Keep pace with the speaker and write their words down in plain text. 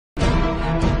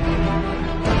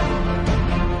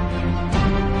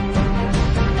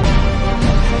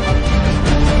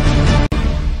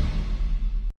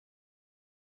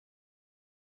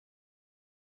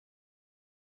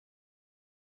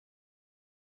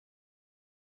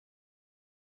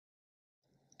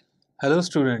Hello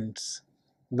students,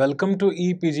 welcome to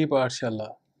EPG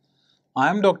Pathshala. I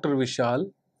am Dr.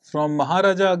 Vishal from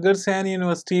Maharaja Agarsen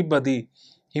University, Badi,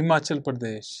 Himachal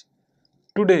Pradesh.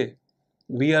 Today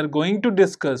we are going to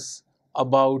discuss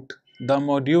about the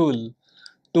module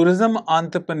Tourism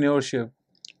Entrepreneurship,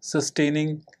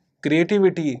 Sustaining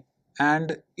Creativity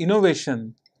and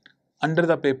Innovation under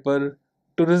the paper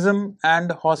Tourism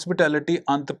and Hospitality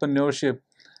Entrepreneurship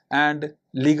and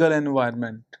Legal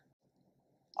Environment.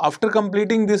 After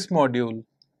completing this module,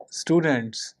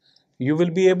 students, you will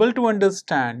be able to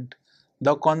understand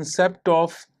the concept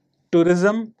of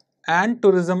tourism and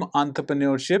tourism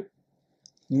entrepreneurship,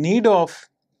 need of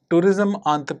tourism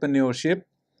entrepreneurship,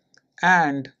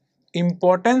 and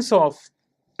importance of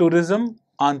tourism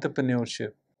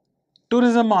entrepreneurship.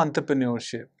 Tourism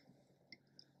entrepreneurship.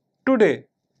 Today,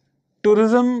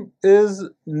 tourism is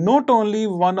not only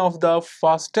one of the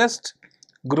fastest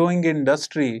growing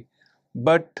industry,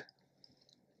 but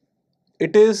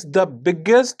it is the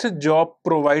biggest job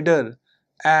provider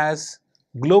as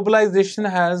globalization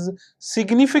has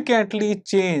significantly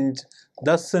changed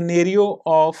the scenario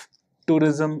of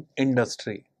tourism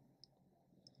industry.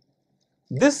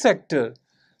 This sector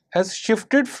has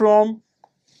shifted from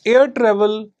air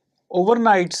travel,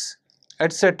 overnights,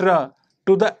 etc.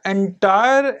 to the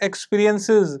entire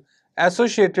experiences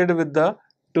associated with the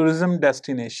tourism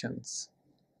destinations.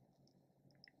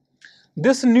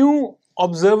 This new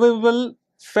observable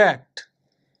fact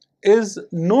is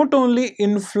not only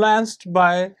influenced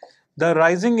by the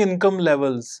rising income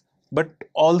levels but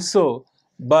also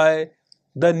by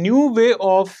the new way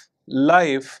of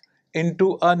life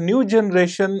into a new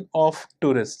generation of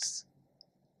tourists.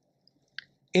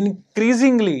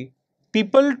 Increasingly,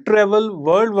 people travel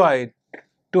worldwide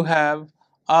to have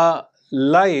a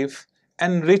life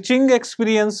enriching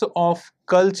experience of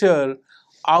culture,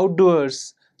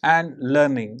 outdoors, and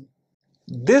learning.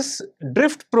 This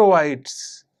drift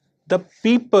provides the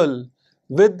people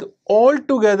with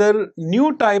altogether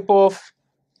new type of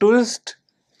tourist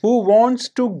who wants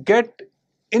to get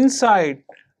inside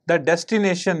the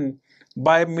destination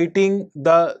by meeting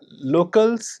the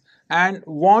locals and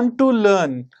want to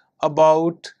learn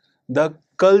about the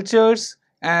cultures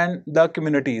and the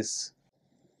communities.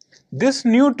 This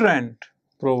new trend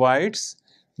provides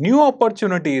new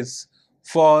opportunities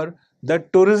for the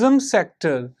tourism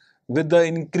sector with the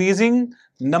increasing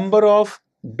number of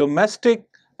domestic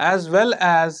as well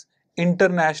as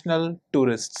international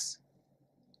tourists.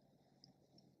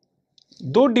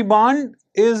 Though demand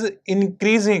is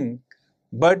increasing,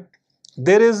 but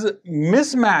there is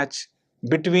mismatch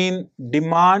between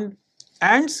demand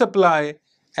and supply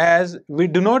as we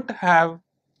do not have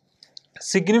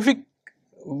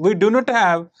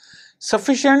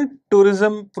sufficient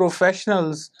tourism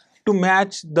professionals to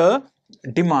match the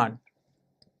demand.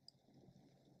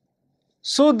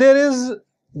 So there is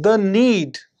the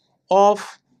need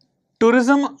of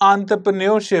tourism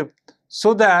entrepreneurship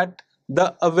so that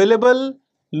the available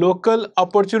local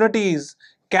opportunities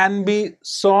can be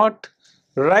sought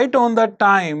right on the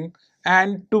time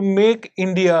and to make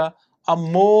India a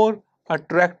more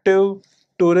attractive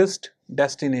tourist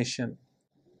destination.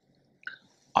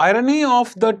 Irony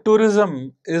of the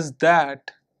tourism is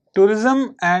that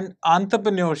tourism and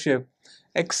entrepreneurship,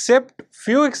 except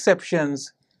few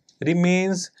exceptions,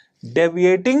 remains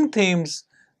deviating themes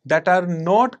that are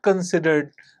not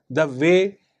considered the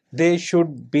way they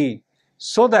should be,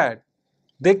 so that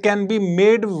they can be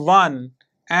made one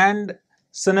and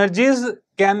synergies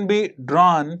can be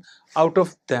drawn out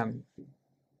of them.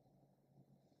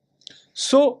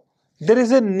 So there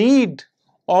is a need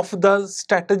of the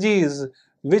strategies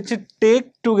which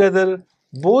take together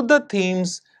both the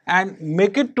themes and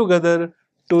make it together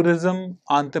tourism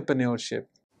entrepreneurship.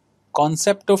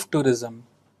 Concept of tourism.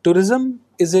 Tourism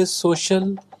is a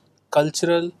social,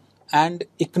 cultural, and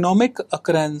economic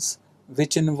occurrence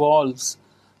which involves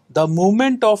the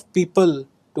movement of people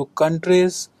to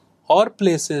countries or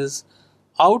places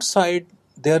outside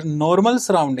their normal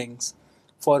surroundings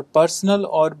for personal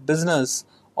or business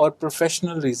or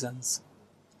professional reasons.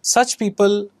 Such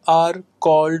people are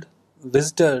called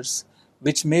visitors,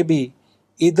 which may be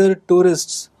either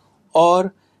tourists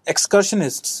or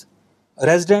excursionists,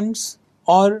 residents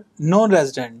or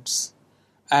non-residents.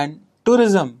 And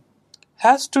tourism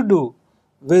has to do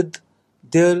with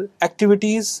their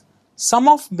activities, some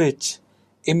of which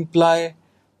imply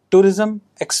tourism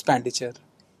expenditure.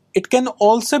 It can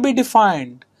also be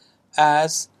defined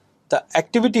as the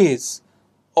activities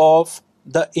of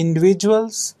the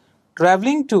individuals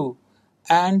traveling to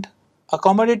and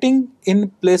accommodating in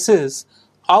places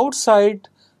outside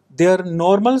their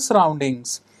normal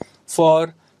surroundings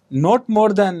for not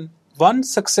more than one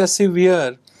successive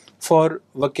year for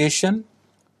vacation,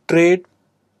 trade,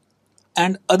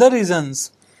 and other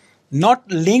reasons not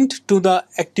linked to the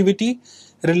activity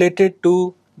related to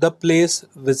the place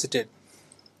visited.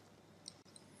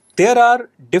 There are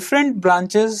different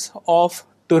branches of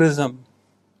tourism.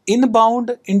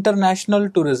 Inbound international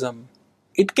tourism.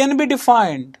 It can be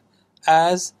defined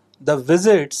as the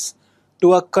visits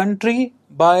to a country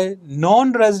by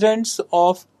non-residents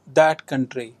of that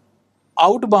country.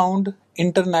 Outbound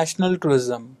international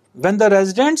tourism. When the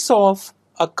residents of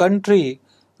a country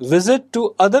visit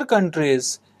to other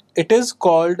countries, it is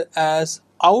called as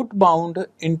outbound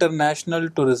international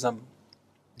tourism.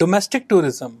 Domestic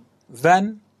tourism.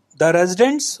 When the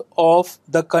residents of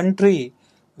the country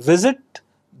visit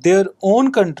their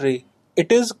own country,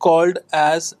 it is called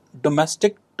as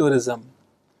domestic tourism.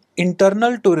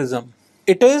 Internal tourism.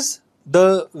 It is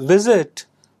the visit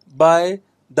by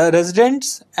the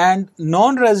residents and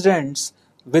non-residents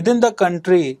within the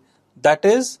country, that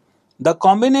is, the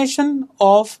combination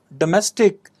of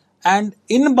domestic and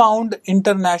inbound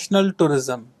international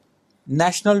tourism.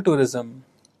 National tourism.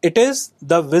 It is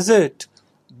the visit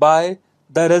by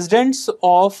the residents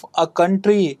of a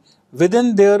country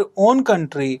within their own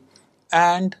country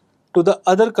and to the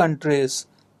other countries,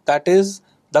 that is,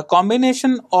 the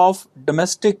combination of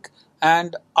domestic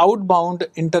and outbound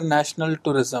international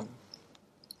tourism.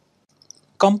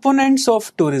 Components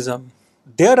of tourism.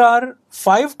 There are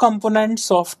five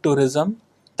components of tourism,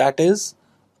 that is,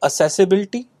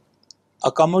 accessibility,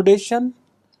 accommodation,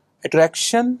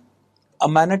 attraction,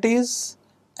 amenities,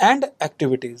 and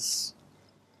activities.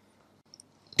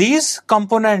 These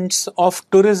components of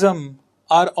tourism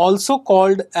are also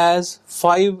called as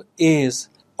 5 A's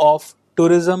of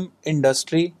tourism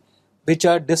industry, which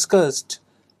are discussed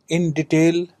in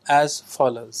detail as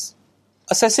follows.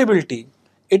 Accessibility.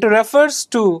 It refers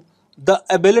to the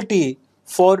ability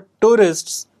for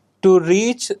tourists to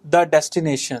reach the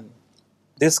destination.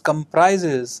 This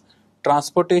comprises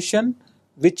transportation,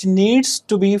 which needs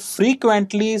to be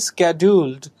frequently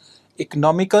scheduled,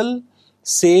 economical,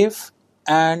 safe,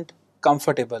 and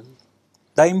comfortable.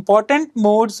 The important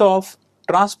modes of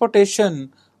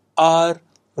transportation are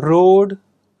road,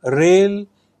 rail,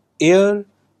 air,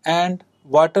 and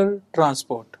water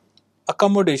transport.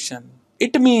 Accommodation.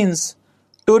 It means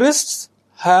tourists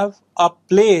have a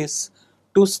place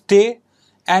to stay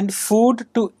and food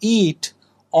to eat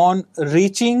on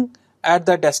reaching at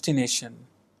the destination.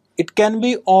 It can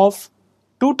be of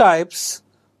two types: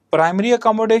 primary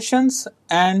accommodations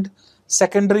and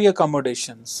secondary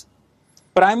accommodations.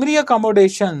 Primary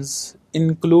accommodations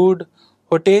include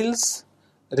hotels,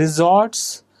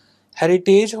 resorts,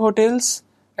 heritage hotels,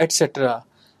 etc.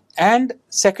 And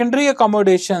secondary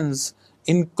accommodations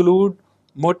include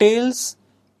motels,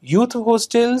 youth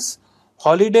hostels,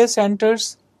 holiday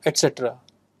centers, etc.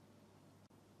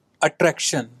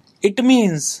 Attraction. It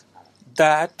means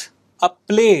that a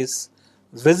place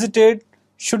visited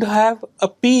should have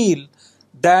appeal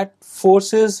that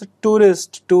forces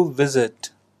tourists to visit.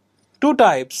 Two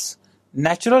types: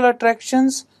 natural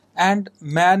attractions and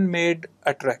man-made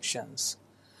attractions.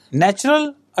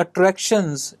 Natural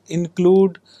attractions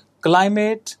include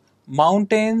climate,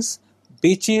 mountains,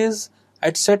 beaches,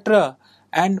 etc.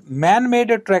 and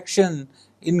man-made attractions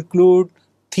include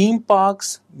theme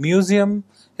parks, museums,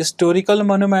 historical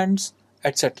monuments,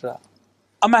 etc.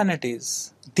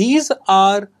 Amenities. These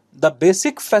are the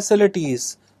basic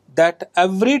facilities that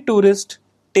every tourist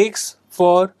takes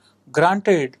for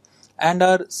granted and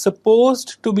are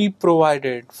supposed to be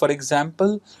provided. For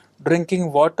example,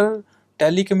 drinking water,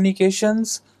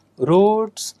 telecommunications,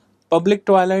 roads, public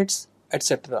toilets,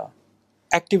 etc.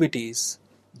 Activities.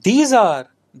 These are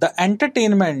the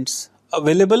entertainments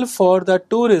available for the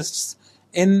tourists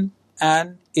in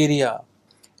an area.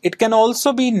 It can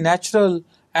also be natural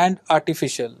and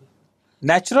artificial.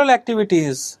 Natural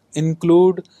activities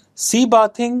include sea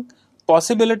bathing,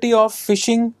 possibility of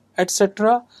fishing,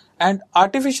 etc. and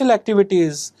artificial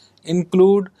activities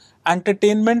include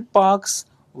entertainment parks,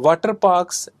 water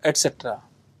parks, etc.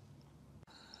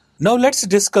 Now let's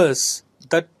discuss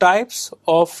the types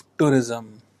of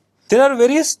tourism. There are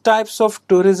various types of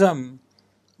tourism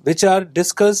which are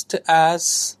discussed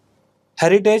as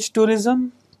heritage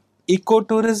tourism,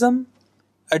 ecotourism,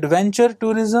 adventure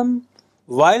tourism,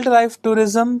 wildlife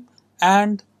tourism,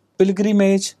 and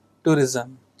pilgrimage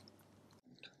tourism.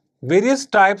 Various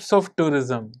types of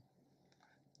tourism.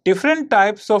 Different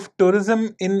types of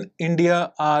tourism in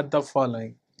India are the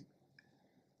following.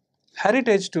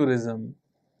 Heritage tourism.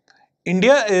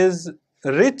 India is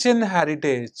rich in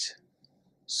heritage.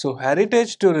 So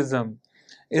heritage tourism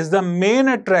is the main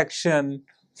attraction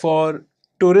for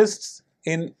tourists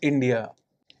in India.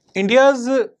 India's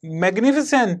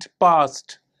magnificent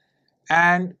past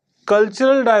and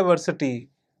cultural diversity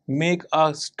make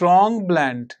a strong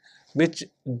blend which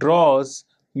draws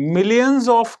millions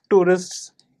of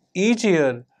tourists each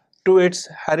year to its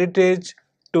heritage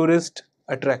tourist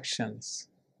attractions.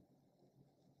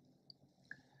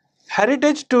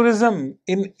 Heritage tourism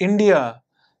in India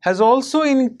has also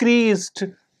increased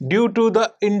due to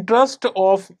the interest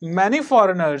of many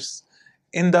foreigners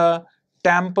in the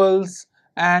temples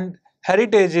and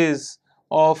heritages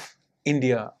of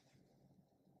India.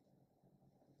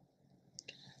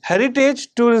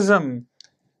 Heritage tourism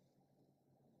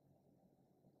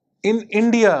in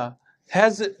India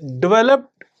has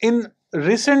developed in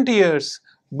recent years,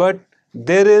 but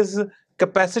there is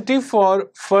capacity for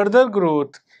further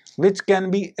growth which can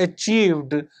be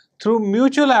achieved through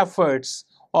mutual efforts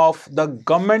of the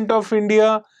Government of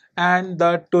India and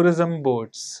the tourism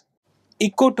boards.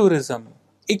 Ecotourism.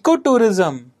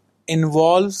 Ecotourism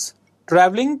involves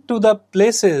traveling to the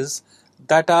places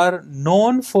that are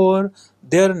known for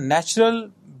their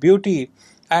natural beauty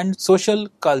and social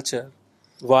culture,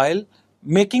 while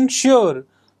making sure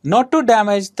not to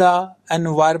damage the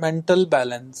environmental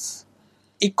balance.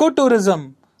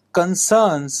 Ecotourism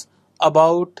concerns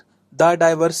about the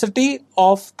diversity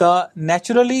of the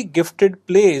naturally gifted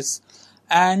place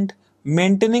and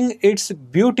maintaining its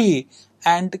beauty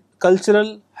and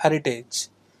cultural heritage.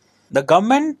 The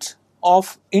Government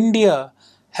of India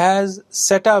has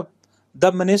set up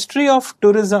the Ministry of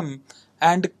Tourism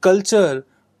and Culture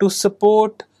to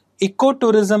support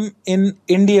ecotourism in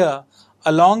India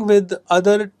along with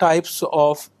other types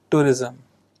of tourism.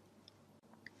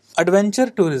 Adventure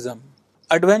tourism.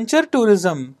 Adventure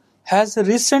tourism has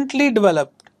recently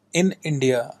developed in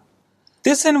India.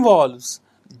 This involves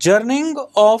journeying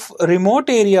of remote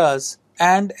areas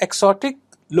and exotic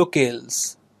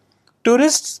locales.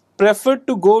 Tourists prefer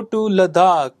to go to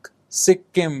Ladakh,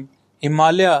 Sikkim,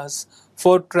 Himalayas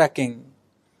for trekking.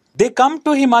 They come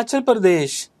to Himachal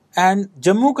Pradesh and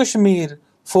Jammu Kashmir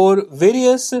for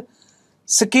various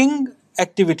skiing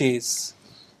activities.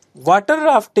 Water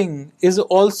rafting is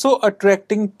also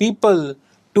attracting people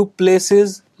to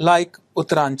places like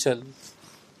Uttaranchal.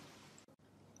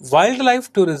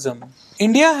 Wildlife tourism.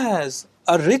 India has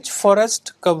a rich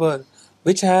forest cover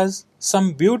which has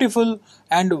some beautiful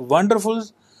and wonderful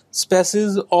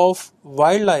species of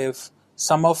wildlife,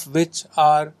 some of which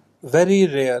are very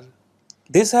rare.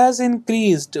 This has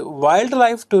increased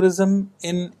wildlife tourism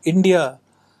in India.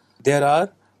 There are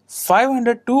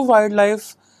 502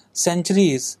 wildlife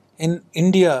sanctuaries in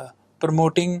India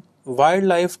promoting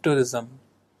wildlife tourism.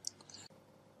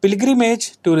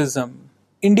 Pilgrimage tourism.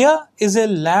 India is a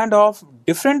land of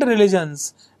different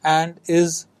religions and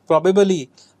is probably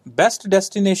best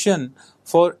destination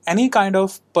for any kind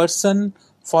of person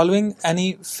following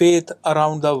any faith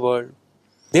around the world.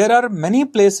 There are many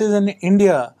places in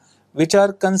India which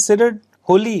are considered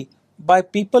holy by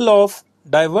people of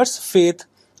diverse faith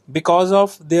because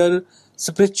of their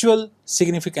spiritual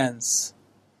significance.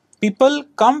 People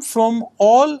come from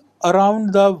all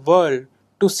around the world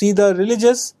to see the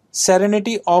religious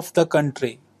serenity of the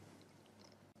country.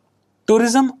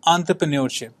 Tourism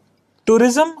entrepreneurship.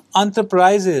 Tourism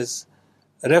enterprises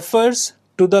refers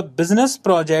to the business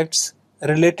projects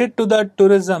related to the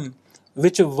tourism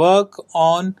which work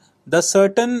on the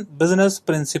certain business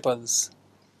principles.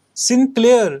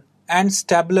 Sinclair and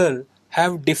Stabler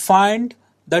have defined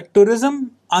the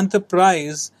tourism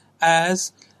enterprise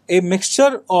as a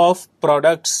mixture of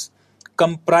products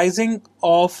comprising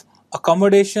of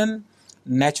accommodation,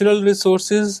 natural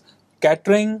resources,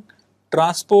 catering,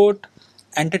 transport,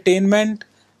 entertainment,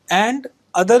 and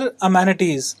other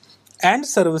amenities and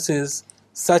services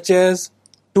such as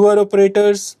tour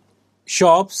operators,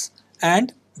 shops,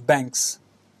 and banks.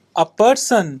 A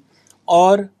person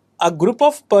or a group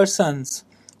of persons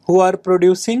who are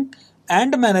producing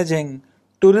and managing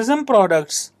tourism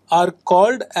products are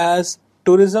called as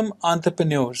tourism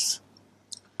entrepreneurs.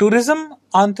 Tourism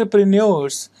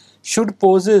entrepreneurs should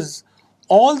possess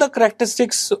all the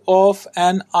characteristics of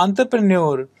an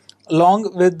entrepreneur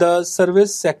along with the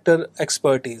service sector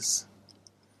expertise.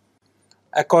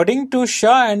 According to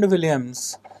Shaw and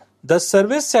Williams, the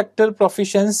service sector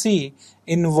proficiency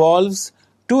involves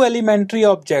two elementary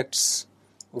objects.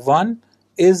 One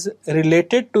is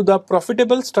related to the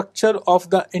profitable structure of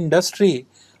the industry,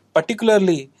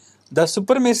 particularly the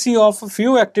supremacy of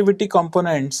few activity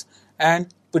components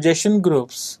and possession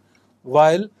groups,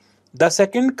 while the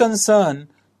second concern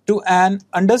to an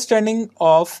understanding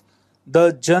of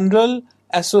the general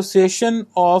association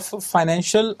of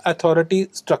financial authority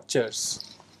structures.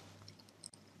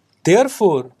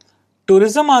 Therefore,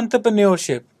 tourism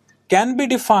entrepreneurship can be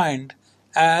defined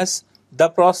as the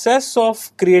process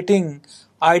of creating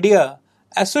idea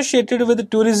associated with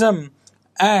tourism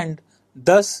and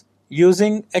thus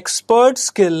using expert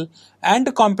skill and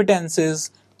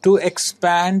competences to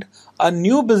expand a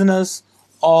new business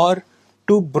or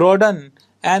to broaden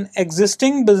an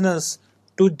existing business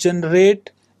to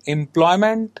generate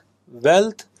employment,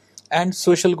 wealth, and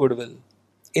social goodwill.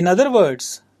 In other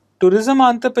words, tourism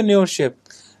entrepreneurship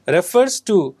refers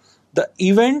to the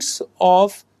events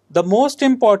of the most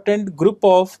important group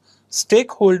of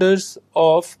stakeholders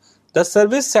of the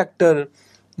service sector,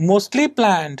 mostly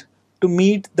planned to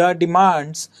meet the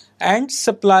demands and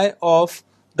supply of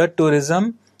the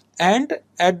tourism and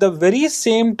at the very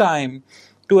same time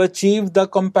to achieve the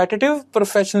competitive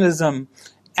professionalism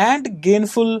and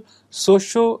gainful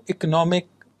socio-economic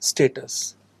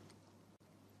status.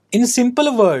 In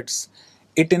simple words,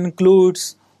 it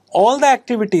includes all the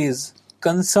activities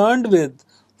concerned with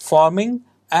forming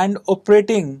and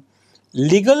operating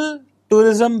legal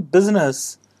tourism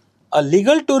business. A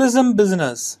legal tourism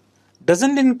business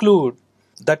doesn't include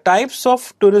the types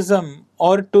of tourism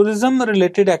or tourism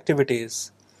related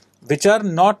activities which are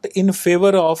not in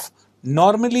favor of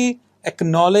normally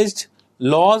acknowledged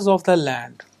laws of the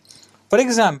land. For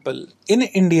example, in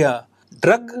India,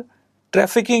 drug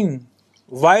trafficking,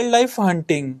 wildlife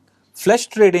hunting, flesh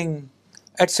trading,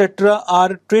 etc.,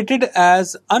 are treated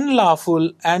as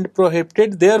unlawful and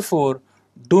prohibited, therefore,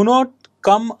 do not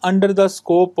come under the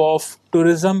scope of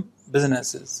tourism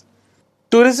businesses.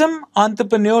 Tourism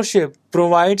entrepreneurship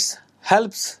provides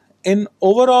helps in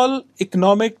overall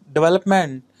economic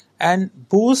development and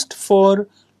boost for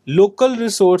local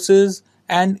resources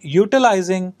and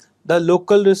utilizing the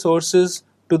local resources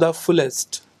to the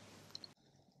fullest.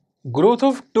 Growth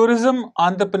of tourism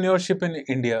entrepreneurship in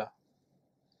India.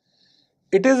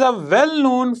 It is a well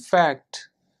known fact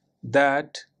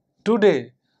that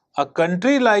today a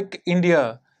country like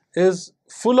India is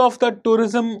full of the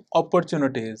tourism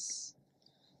opportunities.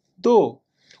 Though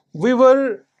we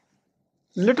were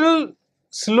little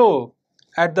slow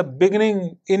at the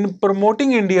beginning in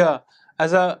promoting India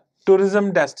as a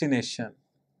tourism destination.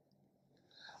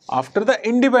 After the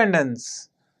independence,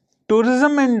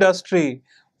 tourism industry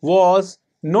was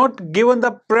not given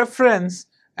the preference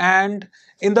and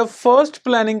in the first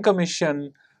planning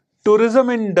commission, tourism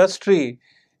industry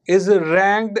is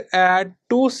ranked at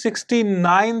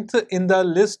 269th in the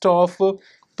list of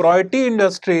priority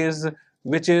industries,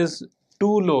 which is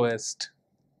two lowest.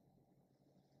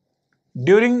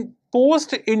 During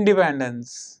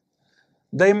post-independence,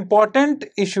 the important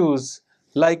issues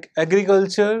like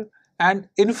agriculture and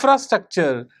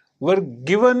infrastructure were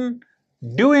given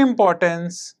due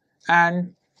importance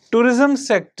and tourism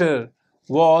sector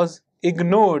was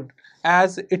ignored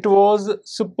as it was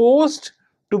supposed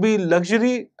to be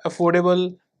luxury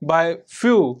affordable by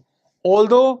few,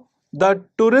 although the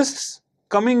tourists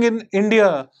coming in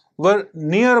India were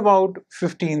near about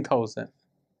 15,000.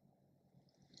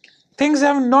 Things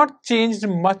have not changed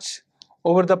much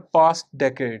over the past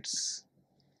decades.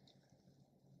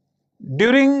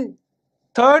 During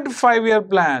third 5-year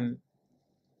plan,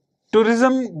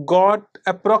 tourism got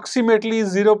approximately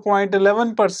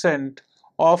 0.11%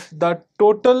 of the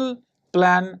total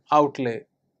plan outlay.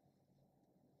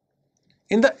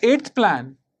 In the 8th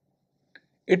plan,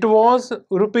 it was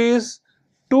rupees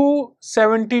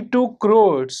 272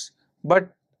 crores,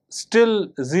 but still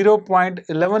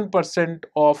 0.11%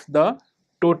 of the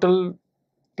total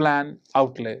plan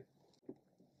outlay.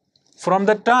 From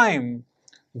the time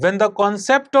when the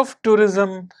concept of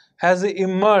tourism has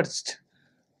emerged,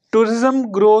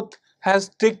 tourism growth has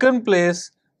taken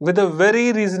place with a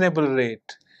very reasonable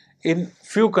rate in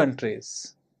few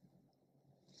countries.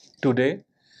 Today,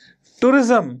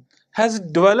 tourism has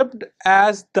developed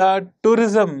as the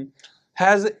tourism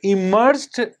has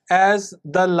emerged as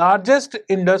the largest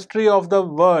industry of the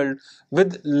world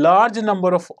with large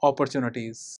number of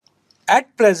opportunities.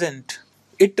 At present,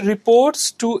 it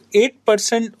reports to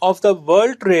 8% of the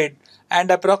world trade and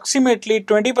approximately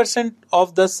 20%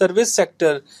 of the service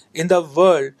sector in the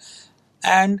world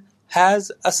and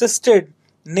has assisted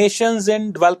nations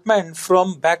in development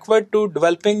from backward to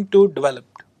developing to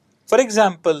developed. For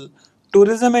example,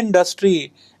 tourism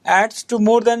industry adds to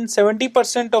more than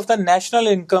 70% of the national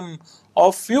income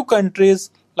of few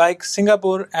countries like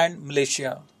Singapore and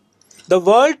Malaysia. The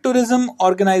World Tourism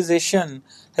Organization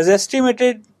has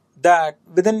estimated that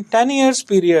within 10 years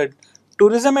period,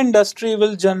 tourism industry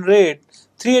will generate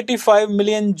 385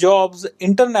 million jobs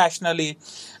internationally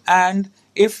and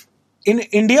if in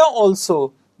India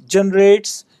also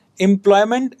generates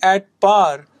employment at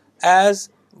par as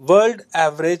world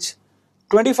average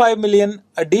 25 million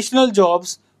additional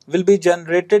jobs will be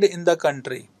generated in the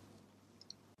country.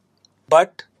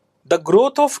 But the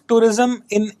growth of tourism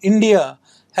in India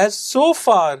has so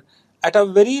far at a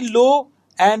very low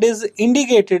and is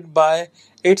indicated by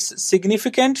its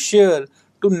significant share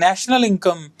to national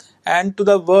income and to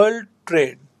the world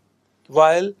trade.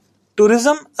 While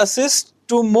tourism assists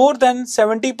to more than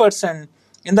 70%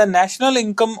 in the national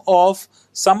income of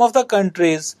some of the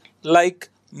countries like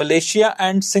Malaysia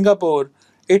and Singapore,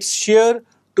 its share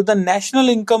to the national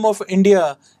income of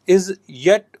India is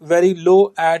yet very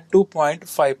low at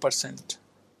 2.5%.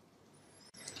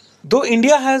 Though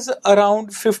India has around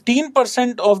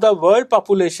 15% of the world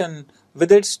population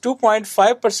with its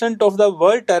 2.5% of the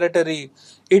world territory,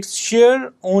 its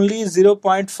share only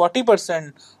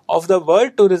 0.40% of the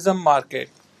world tourism market.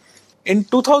 In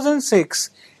 2006,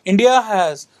 India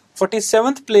has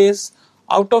 47th place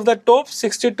out of the top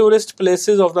 60 tourist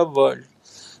places of the world.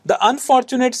 The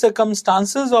unfortunate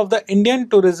circumstances of the Indian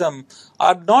tourism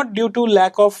are not due to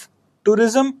lack of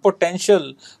tourism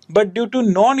potential but due to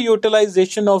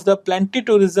non-utilization of the plenty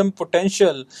tourism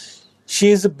potential she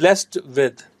is blessed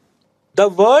with. The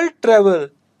World Travel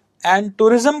and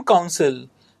Tourism Council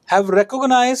have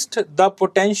recognized the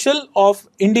potential of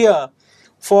India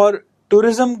for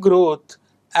tourism growth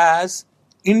as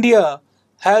India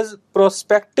has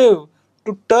perspective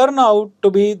to turn out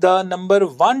to be the number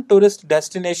one tourist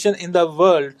destination in the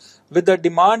world with the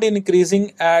demand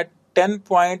increasing at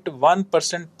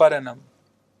 10.1% per annum.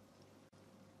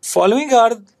 Following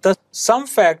are the some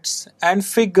facts and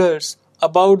figures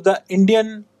about the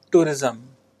Indian tourism.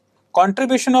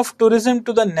 Contribution of tourism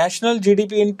to the national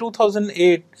GDP in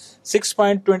 2008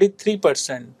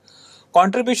 6.23%.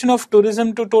 Contribution of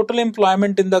tourism to total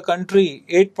employment in the country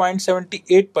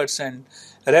 8.78%.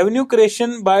 Revenue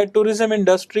creation by tourism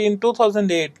industry in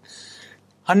 2008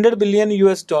 100 billion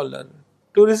US dollar.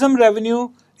 Tourism revenue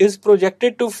is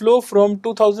projected to flow from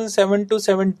 2007 to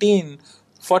 17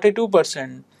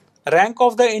 42%. Rank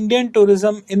of the Indian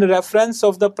tourism in reference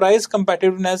of the price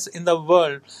competitiveness in the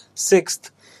world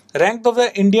 6th. Rank of the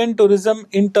Indian tourism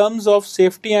in terms of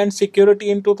safety and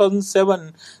security in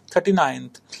 2007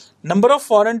 39th. Number of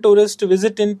foreign tourists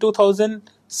visit in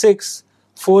 2006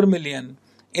 4 million.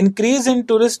 Increase in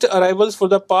tourist arrivals for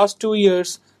the past 2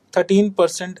 years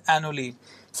 13% annually.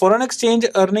 Foreign exchange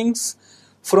earnings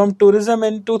from tourism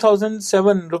in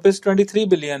 2007 rupees 23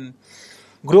 billion.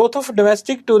 Growth of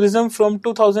domestic tourism from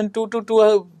 2002 to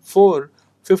 2004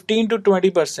 15 to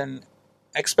 20%.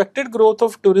 Expected growth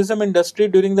of tourism industry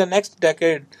during the next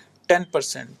decade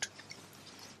 10%.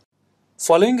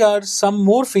 Following are some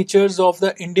more features of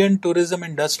the Indian tourism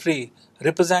industry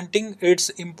representing its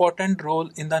important role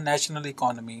in the national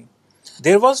economy.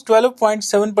 There was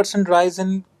 12.7% rise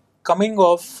in coming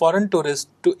of foreign tourists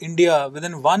to India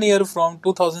within 1 year from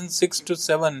 2006 to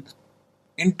 7.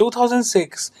 In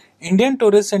 2006, Indian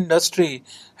tourist industry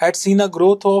had seen a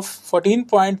growth of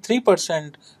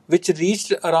 14.3% which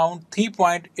reached around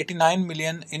 3.89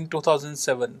 million in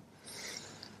 2007.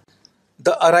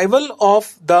 The arrival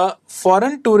of the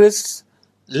foreign tourists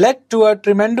led to a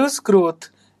tremendous growth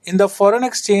in the foreign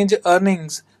exchange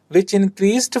earnings which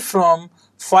increased from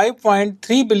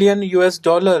 5.3 billion US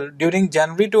dollar during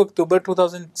January to October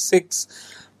 2006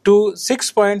 to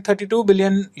 6.32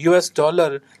 billion US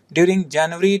dollar during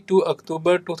January to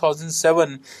October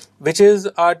 2007, which is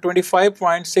a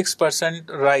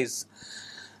 25.6% rise.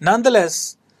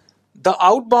 Nonetheless, the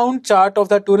outbound chart of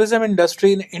the tourism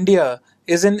industry in India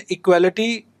is in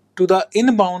equality to the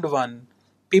inbound one.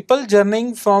 People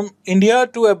journeying from India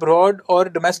to abroad or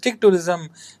domestic tourism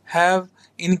have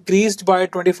increased by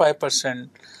 25%.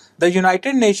 The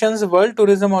United Nations World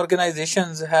Tourism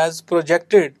Organization has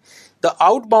projected the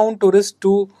outbound tourists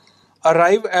to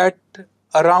arrive at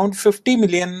around 50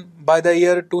 million by the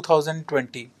year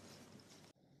 2020.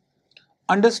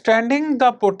 Understanding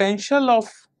the potential of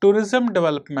tourism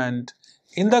development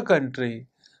in the country,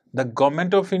 the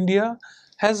Government of India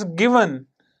has given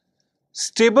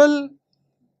stable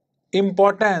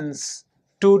importance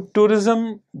to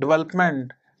tourism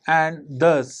development, and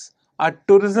thus a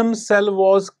tourism cell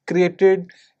was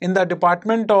created in the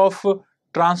Department of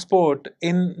Transport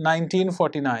in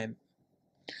 1949.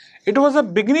 It was the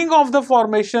beginning of the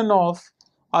formation of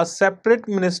a separate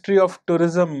Ministry of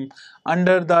Tourism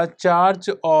under the charge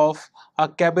of a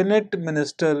cabinet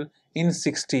minister in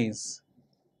 60s.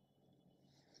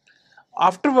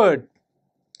 Afterward,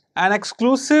 an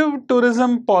exclusive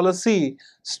tourism policy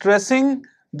stressing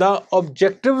the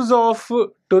objectives of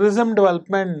tourism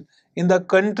development in the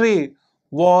country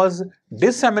was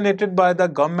disseminated by the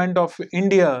Government of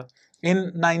India in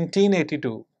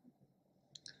 1982.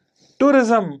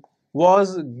 tourism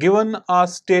was given a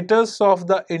status of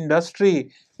the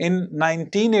industry in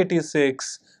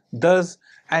 1986, thus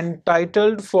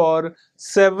entitled for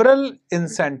several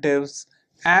incentives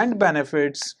and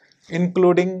benefits,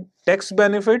 including tax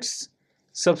benefits,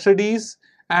 subsidies,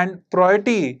 and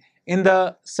priority in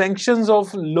the sanctions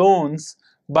of loans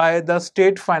by the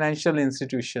state financial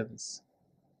institutions.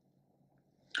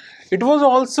 It was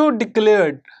also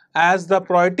declared as the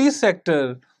priority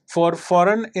sector for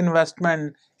foreign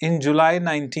investment in July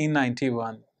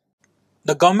 1991.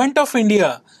 The Government of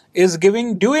India is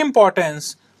giving due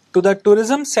importance to the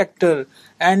tourism sector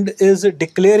and is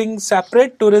declaring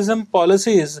separate tourism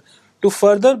policies to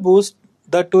further boost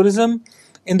the tourism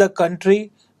in the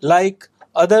country like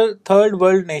other third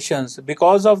world nations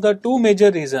because of the two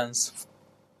major reasons.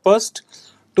 First,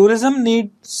 tourism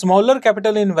needs smaller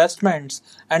capital investments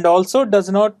and also does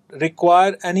not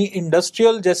require any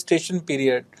industrial gestation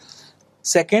period.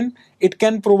 Second, it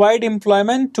can provide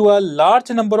employment to a large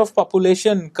number of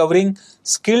population covering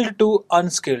skilled to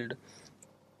unskilled.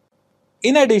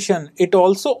 In addition, it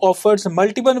also offers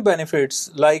multiple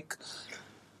benefits like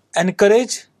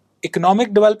encourage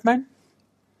economic development,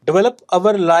 develop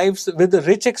our lives with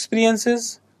rich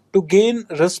experiences, to gain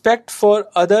respect for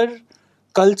other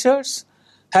cultures,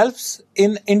 helps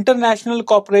in international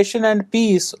cooperation and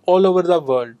peace all over the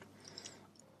world.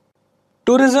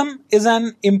 Tourism is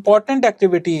an important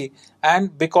activity,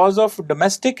 and because of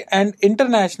domestic and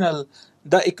international,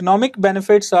 the economic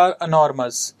benefits are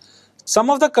enormous.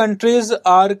 Some of the countries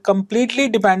are completely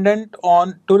dependent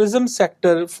on tourism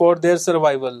sector for their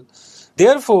survival.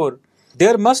 Therefore,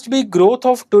 there must be growth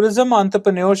of tourism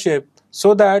entrepreneurship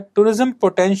so that tourism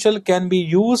potential can be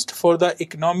used for the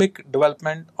economic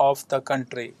development of the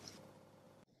country.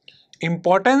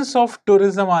 Importance of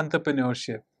tourism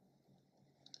entrepreneurship.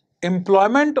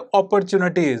 Employment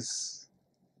opportunities.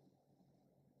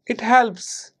 It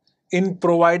helps in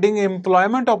providing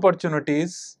employment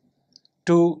opportunities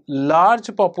to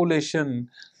large population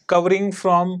covering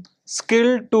from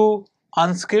skilled to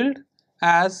unskilled,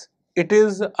 as it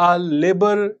is a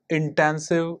labor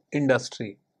intensive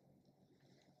industry.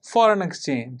 Foreign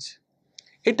exchange.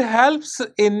 It helps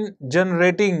in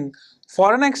generating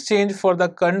foreign exchange for the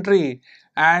country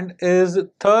and is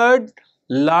third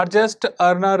largest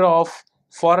earner of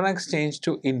foreign exchange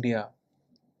to India.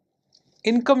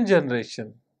 Income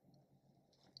generation.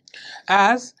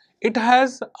 As it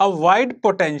has a wide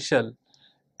potential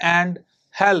and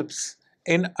helps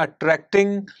in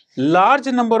attracting large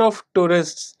number of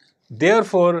tourists,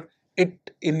 therefore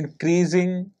it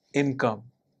increasing income.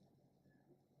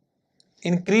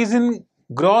 Increase in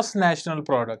gross national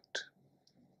product.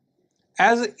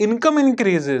 As income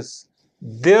increases,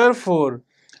 therefore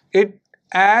it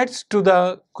adds to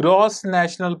the gross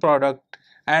national product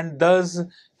and thus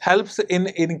helps in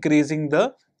increasing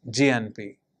the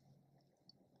GNP.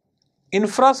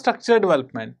 Infrastructure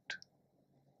development.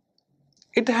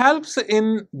 It helps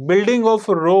in building of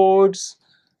roads,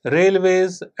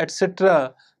 railways,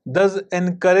 etc. Thus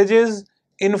encourages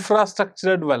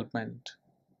infrastructure development.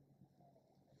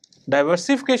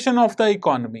 Diversification of the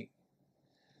economy.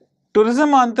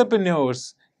 Tourism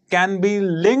entrepreneurs can be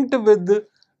linked with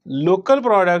local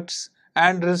products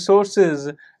and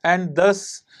resources and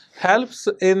thus helps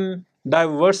in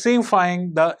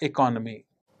diversifying the economy.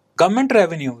 Government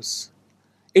revenues.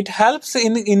 It helps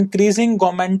in increasing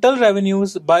governmental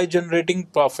revenues by generating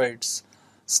profits.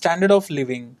 Standard of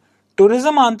living.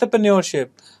 Tourism entrepreneurship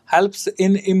helps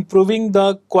in improving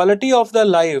the quality of the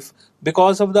life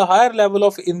because of the higher level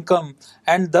of income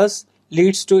and thus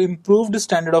leads to improved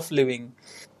standard of living.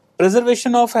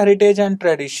 Preservation of heritage and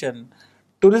tradition.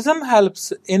 Tourism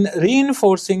helps in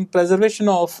reinforcing preservation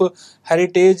of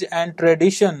heritage and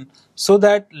tradition so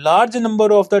that large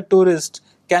number of the tourists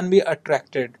can be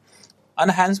attracted.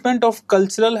 Enhancement of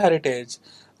cultural heritage.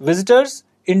 Visitors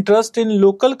interest in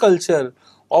local culture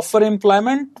offer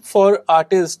employment for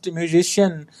artists,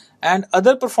 musicians, and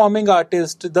other performing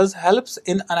artists, thus helps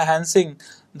in enhancing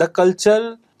the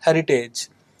cultural heritage.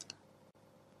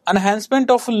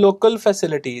 Enhancement of local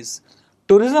facilities.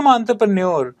 Tourism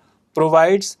entrepreneur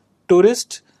provides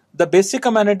tourists the basic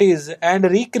amenities and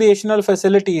recreational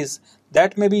facilities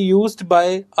that may be used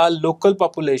by a local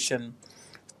population.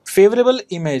 Favorable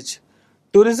image.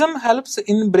 Tourism helps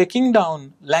in breaking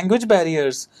down language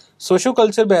barriers,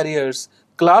 socio-culture barriers,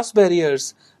 class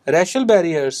barriers, racial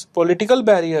barriers, political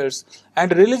barriers,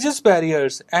 and religious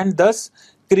barriers, and thus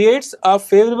creates a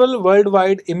favorable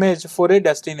worldwide image for a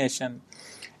destination.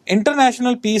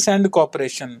 International peace and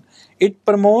cooperation. It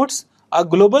promotes a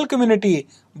global community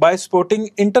by supporting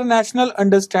international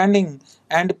understanding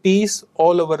and peace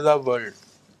all over the world.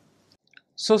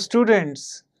 So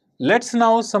students, let's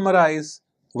now summarize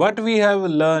what we have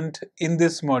learned in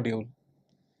this module.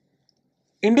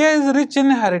 India is rich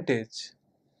in heritage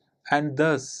and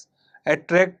thus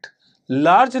attract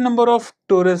large number of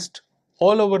tourists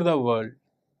all over the world.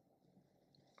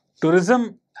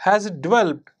 Tourism has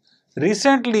developed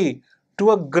recently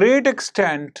to a great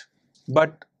extent,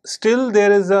 but still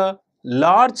there is a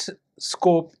large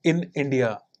scope in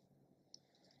India.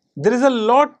 There is a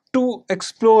lot to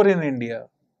explore in India.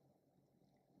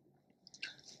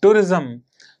 Tourism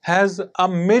has a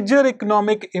major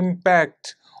economic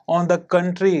impact on the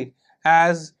country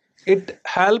as it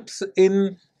helps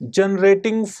in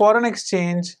generating foreign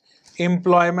exchange,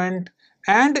 employment,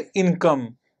 and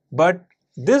income. But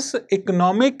this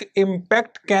economic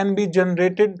impact can be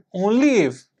generated only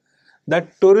if the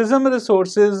tourism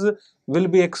resources will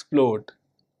be explored.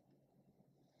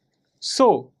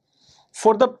 So,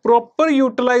 for the proper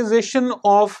utilization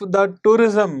of the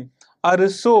tourism, a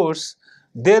resource,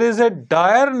 there is a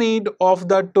dire need of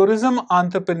the tourism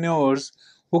entrepreneurs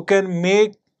who can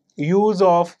make use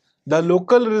of the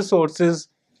local resources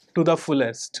to the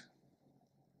fullest.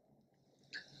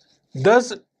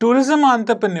 Thus, tourism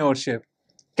entrepreneurship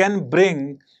can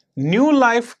bring new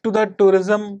life to the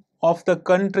tourism of the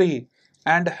country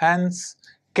and hence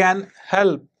can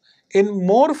help in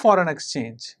more foreign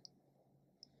exchange.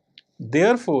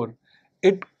 Therefore,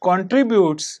 it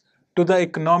contributes to the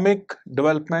economic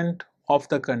development of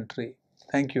the country.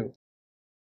 Thank you.